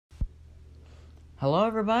Hello,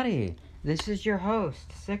 everybody. This is your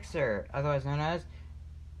host, Sixer, otherwise known as,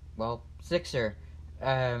 Sixer.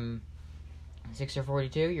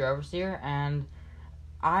 Sixer42, your overseer, and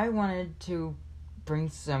I wanted to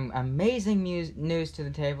bring some amazing news to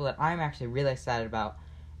the table that I'm actually really excited about.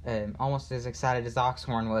 Almost as excited as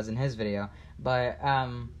Oxhorn was in his video. But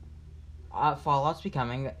Fallout's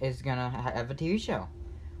Becoming is gonna have a TV show,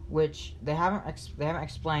 which they haven't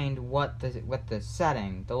explained what the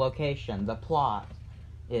setting, the location, the plot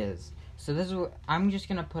is. So this is what I'm just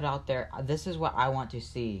gonna put out there. This is what I want to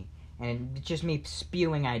see, and it's just me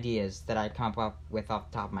spewing ideas that I come up with off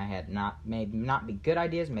the top of my head. Maybe not be good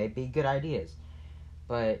ideas, maybe good ideas,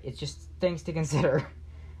 but it's just things to consider.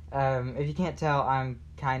 If you can't tell, I'm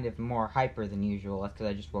kind of more hyper than usual. That's because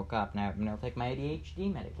I just woke up and I haven't been able to take my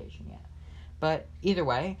ADHD medication yet. But either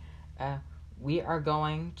way, we are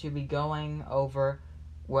going to be going over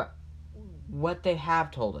what they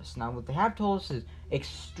have told us. Now, what they have told us is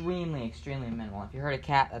extremely, extremely minimal. If you heard a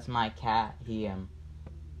cat, that's my cat.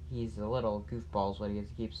 He's a little goofball is what he is.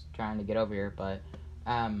 He keeps trying to get over here, but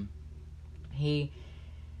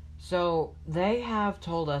So they have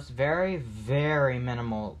told us very, very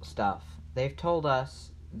minimal stuff. They've told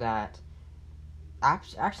us that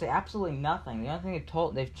actually absolutely nothing. The only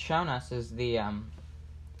thing they've shown us is the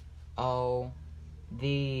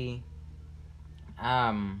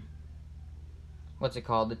what's it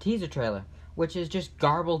called? The teaser trailer, which is just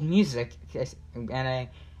garbled music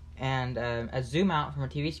and a zoom out from a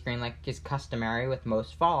TV screen, like is customary with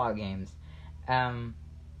most Fallout games. But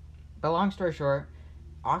long story short,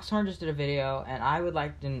 Oxhorn just did a video, and I would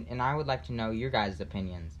like to know your guys'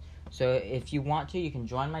 opinions. So if you want to, you can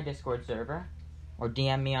join my Discord server, or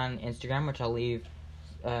DM me on Instagram, which I'll leave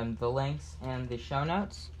the links in the show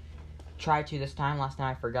notes. Try to this time. Last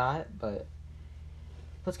time I forgot, but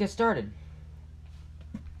let's get started.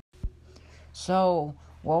 So,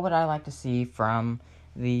 what would I like to see from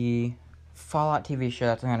the Fallout TV show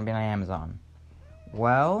that's going to be on Amazon?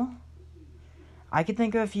 Well, I could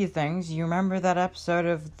think of a few things. You remember that episode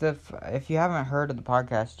of if you haven't heard of the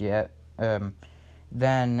podcast yet,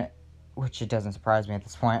 then, which it doesn't surprise me at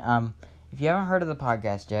this point, if you haven't heard of the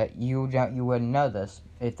podcast yet, you wouldn't know this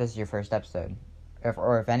if this is your first episode,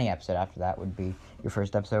 if any episode after that would be your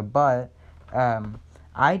first episode. But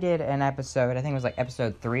I did an episode, I think it was like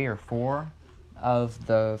episode 3 or 4 of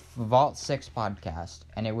the Vault 6 podcast,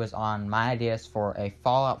 and it was on my ideas for a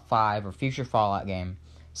Fallout 5 or future Fallout game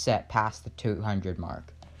set past the 200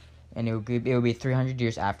 mark, and it would be 300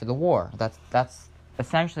 years after the war. That's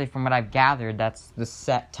essentially, from what I've gathered, that's the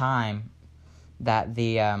set time that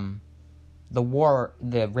the war,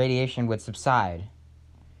 the radiation would subside.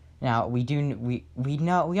 Now we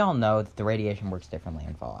all know that the radiation works differently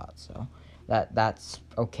in Fallout, so that's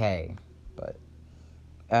okay, but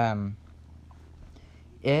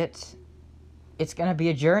it's gonna be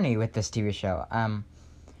a journey with this TV show.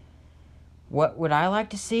 What would I like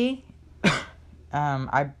to see? One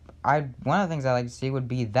of the things I like to see would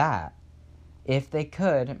be that if they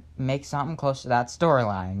could make something close to that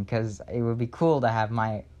storyline, because it would be cool to have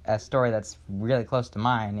a story that's really close to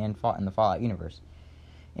mine in the Fallout universe.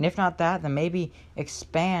 And if not that, then maybe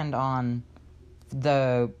expand on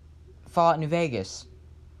the Fallout New Vegas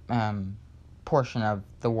portion of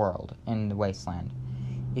the world in the Wasteland.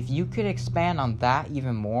 If you could expand on that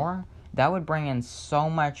even more, that would bring in so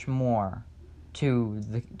much more to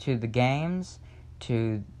the games,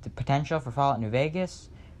 to the potential for Fallout New Vegas,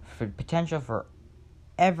 for potential for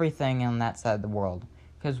everything on that side of the world.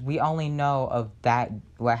 Because we only know of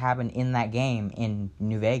what happened in that game in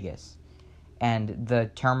New Vegas, and the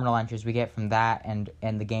terminal entries we get from that, and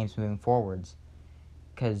the games moving forwards.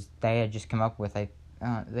 Because they had just come up with they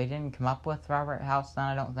didn't come up with Robert House then,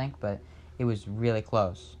 I don't think, but it was really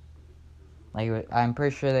close. I'm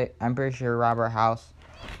pretty sure Robert House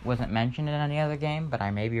wasn't mentioned in any other game, but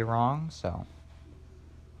I may be wrong. So,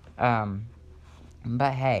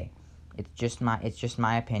 but hey, it's just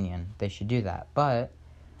my opinion. They should do that. But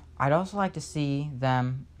I'd also like to see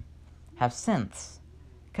them have synths,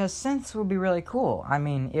 because synths would be really cool. I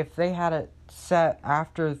mean, if they had it set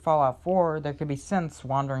after Fallout 4, there could be synths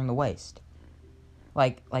wandering the waste,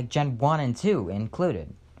 like Gen 1 and 2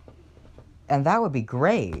 included, and that would be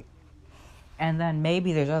great. And then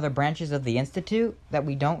maybe there's other branches of the Institute that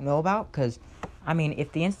we don't know about, because, I mean,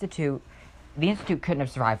 if the Institute couldn't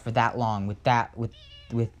have survived for that long with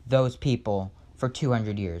those people for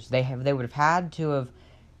 200 years. They would have had to have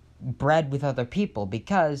bred with other people,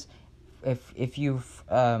 because if you've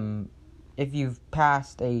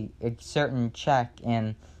passed a certain check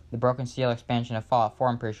in the Broken Steel expansion of Fallout 4,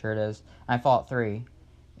 I'm pretty sure it is, and Fallout 3,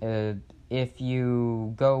 if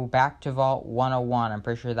you go back to Vault 101, I'm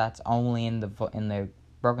pretty sure that's only in the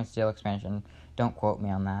Broken Steel expansion. Don't quote me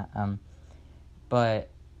on that. But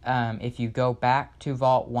if you go back to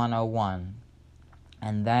Vault 101,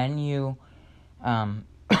 and then you,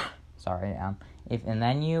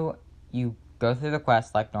 you go through the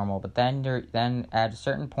quest like normal, but then at a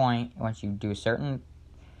certain point, once you do certain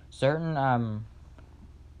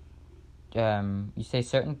you say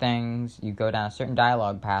certain things, you go down a certain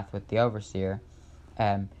dialogue path with the Overseer,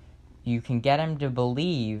 you can get him to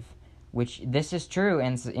believe, which this is true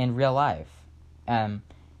in real life,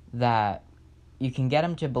 that you can get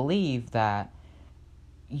him to believe that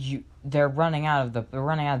they're running out of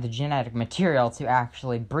the genetic material to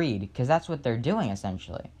actually breed, because that's what they're doing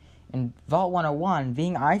essentially. In Vault 101,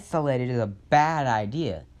 being isolated is a bad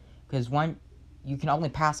idea, because you can only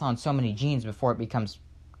pass on so many genes before it becomes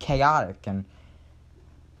chaotic. And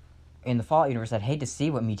in the Fallout universe, I'd hate to see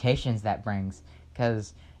what mutations that brings,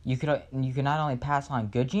 because you can not only pass on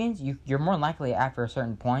good genes, you're more likely after a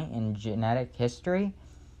certain point in genetic history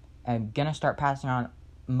gonna start passing on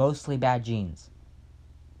mostly bad genes.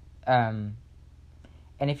 And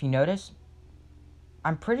if you notice,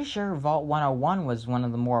 I'm pretty sure Vault 101 was one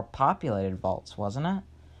of the more populated vaults, wasn't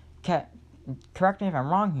it? Correct me if I'm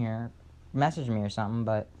wrong here, message me or something,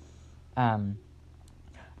 but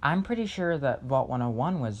I'm pretty sure that Vault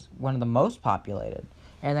 101 was one of the most populated,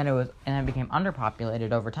 and then it became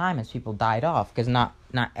underpopulated over time as people died off, because not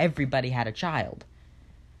everybody had a child.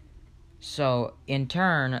 So in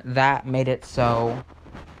turn, that made it so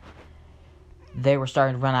they were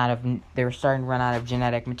starting to run out of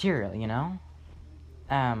genetic material, you know?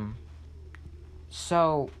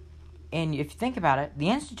 So, and if you think about it, the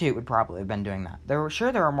Institute would probably have been doing that. There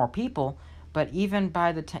were more people, but even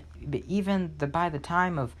by the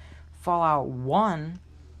time of Fallout 1,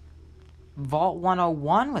 Vault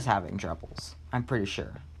 101 was having troubles, I'm pretty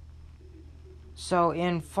sure. So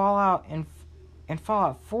in Fallout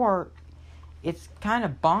 4, it's kind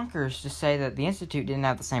of bonkers to say that the Institute didn't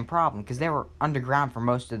have the same problem, because they were underground for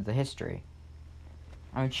most of the history.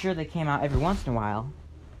 I'm sure they came out every once in a while,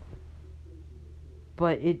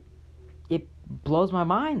 but it blows my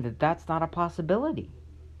mind that that's not a possibility.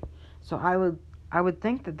 So I would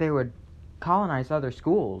think that they would colonize other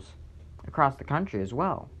schools across the country as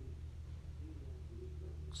well.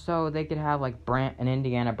 So they could have like an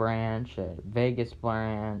Indiana branch, a Vegas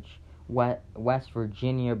branch, West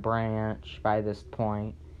Virginia branch by this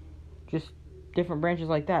point. Just different branches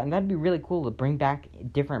like that. And that'd be really cool to bring back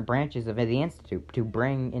different branches of the Institute, to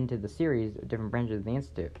bring into the series different branches of the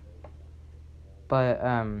Institute. But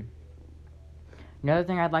another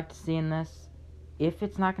thing I'd like to see in this, if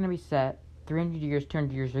it's not going to be set 300 years,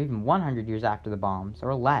 200 years, or even 100 years after the bombs,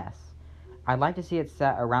 or less, I'd like to see it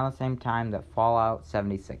set around the same time that Fallout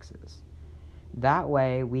 76 is. That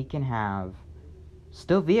way we can have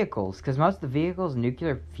still vehicles, because most of the vehicles'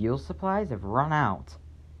 nuclear fuel supplies have run out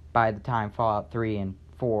by the time Fallout 3 and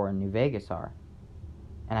 4 and New Vegas are.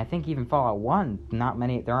 And I think even Fallout 1,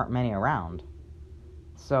 there aren't many around.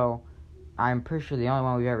 So, I'm pretty sure the only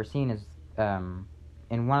one we've ever seen is,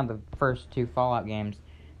 in one of the first 2 Fallout games,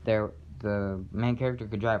 the main character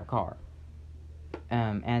could drive a car.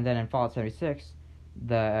 And then in Fallout 76,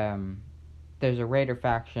 there's a Raider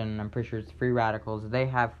faction, I'm pretty sure it's Free Radicals, they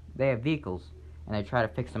have vehicles, and they try to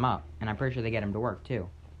fix them up, and I'm pretty sure they get them to work too.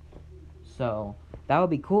 So that would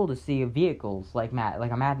be cool to see vehicles like a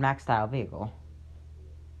Mad Max style vehicle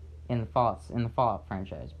in the Fallout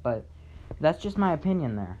franchise. But that's just my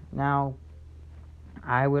opinion there. Now,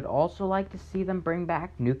 I would also like to see them bring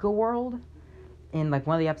back Nuka World in like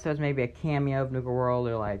one of the episodes, maybe a cameo of Nuka World,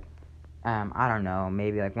 or like I don't know,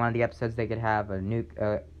 maybe like one of the episodes they could have a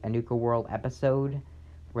Nuka World episode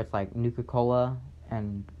where it's like Nuka-Cola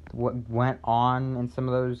and what went on in some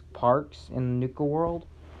of those parks in Nuka World.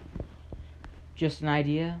 Just an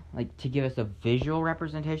idea, like to give us a visual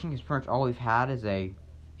representation, because pretty much all we've had is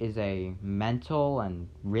a mental and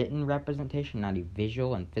written representation, not a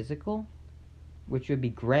visual and physical, which would be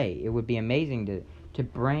great. It would be amazing to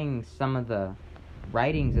bring some of the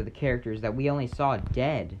writings of the characters that we only saw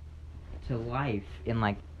dead to life in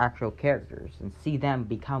like actual characters and see them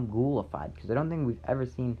become ghoulified, because I don't think we've ever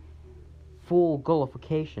seen full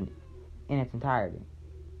ghoulification in its entirety.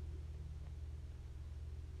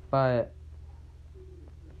 But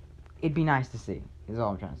it'd be nice to see, is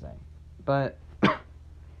all I'm trying to say. But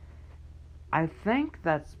I think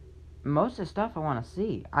that's most of the stuff I want to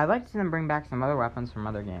see. I'd like to see them bring back some other weapons from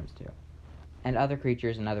other games too, and other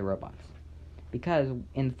creatures and other robots, because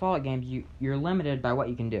in the Fallout games you're limited by what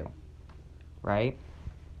you can do, right?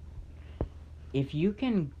 if you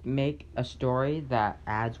can make a story that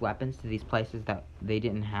adds weapons to these places that they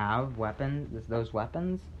didn't have those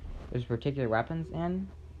particular weapons in,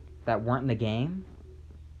 that weren't in the game,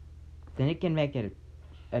 then it can make it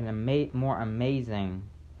more amazing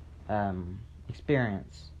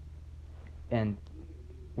experience, and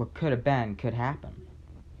what could have been could happen.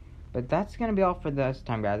 But that's going to be all for this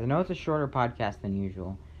time, guys. I know it's a shorter podcast than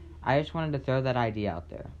usual. I just wanted to throw that idea out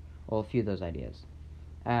there. Well, a few of those ideas.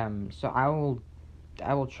 So I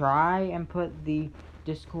will try and put the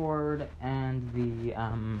Discord and the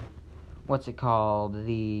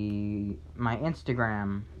my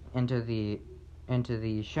Instagram into the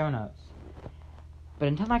show notes. But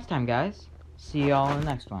until next time, guys, see y'all in the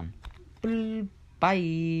next one. Bye.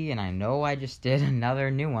 And I know I just did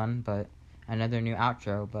another new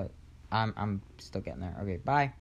outro, but I'm still getting there. Okay, bye.